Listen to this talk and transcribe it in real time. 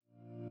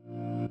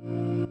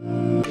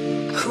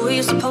Who are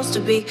you supposed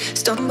to be?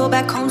 Stumble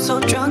back home so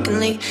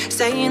drunkenly,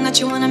 saying that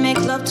you wanna make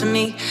love to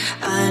me.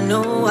 I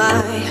know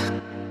why.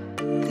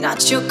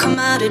 Not your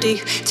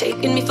commodity,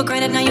 taking me for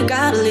granted, now you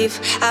gotta leave.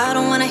 I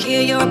don't wanna hear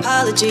your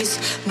apologies,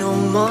 no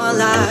more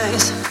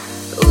lies.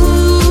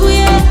 Ooh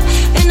yeah,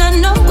 and I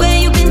know where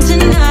you've been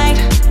tonight.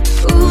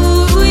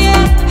 Ooh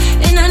yeah,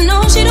 and I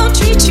know she don't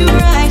treat you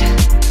right.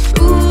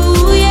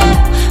 Ooh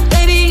yeah,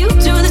 baby, you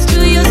do this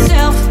to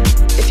yourself.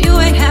 If you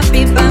ain't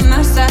happy by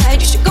my side,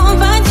 you should go and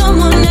find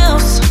someone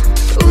else.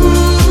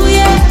 Ooh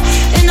yeah,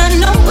 and I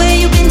know where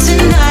you've been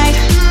tonight.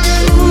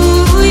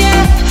 Ooh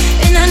yeah,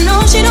 and I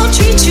know she don't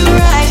treat you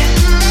right.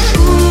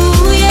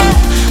 Ooh yeah,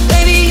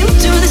 baby, you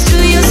do this to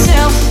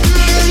yourself.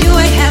 If you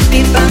ain't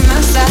happy by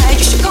my side,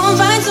 you should go and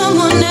find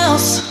someone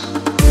else.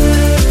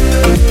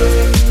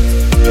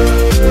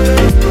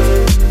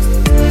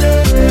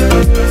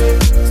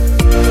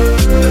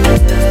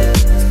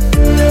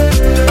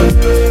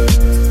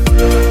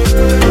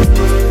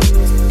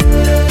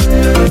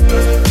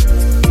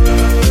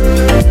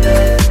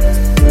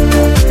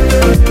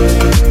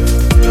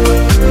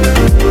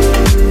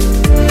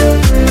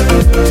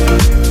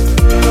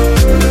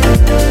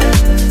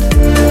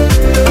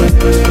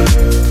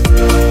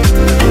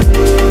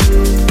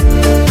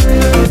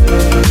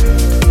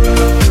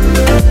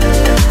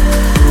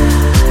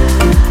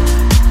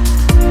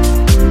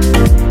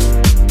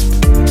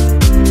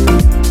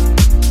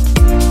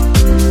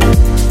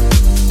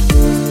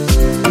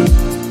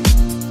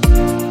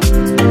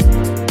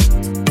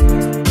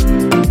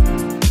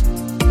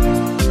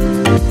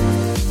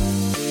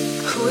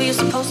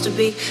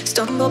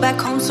 Stumble back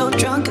home so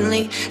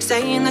drunkenly,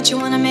 saying that you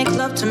wanna make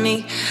love to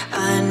me.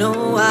 I know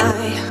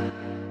why.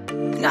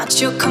 Not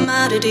your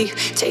commodity,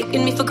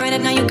 taking me for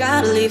granted, now you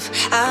gotta leave.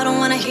 I don't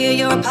wanna hear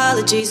your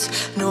apologies,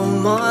 no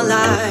more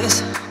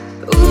lies.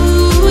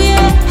 Ooh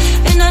yeah,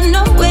 and I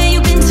know where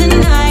you've been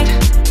tonight.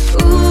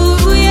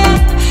 Ooh yeah,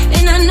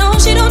 and I know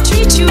she don't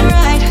treat you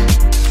right.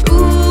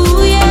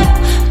 Ooh yeah,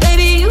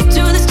 baby, you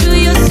do this to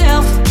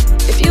yourself.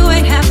 If you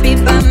ain't happy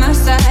by my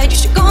side, you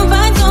should go and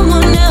find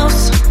someone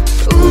else.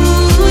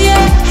 Ooh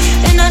yeah,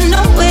 and I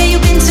know where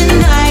you've been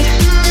tonight.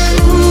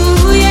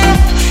 Ooh yeah,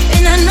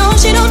 and I know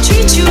she don't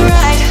treat you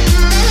right.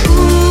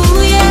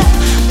 Ooh yeah,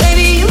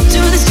 baby, you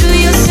do this to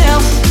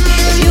yourself.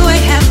 If you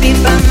ain't happy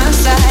by my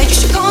side, you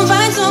should go and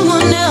find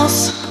someone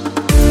else.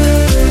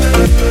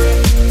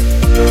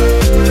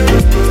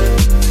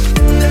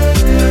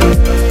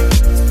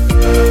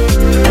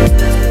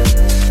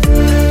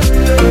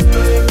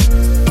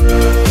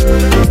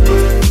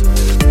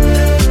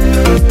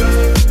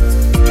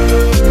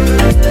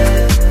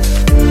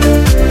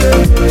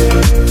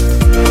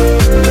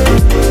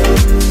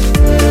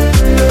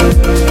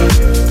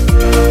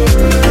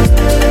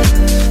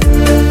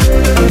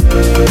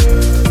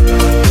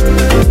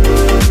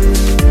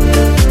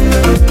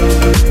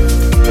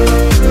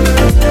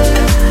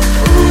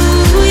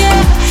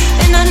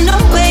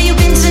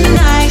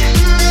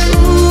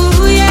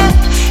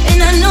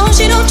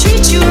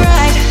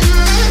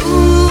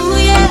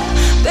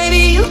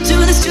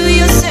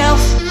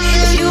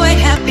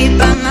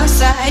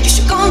 You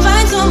should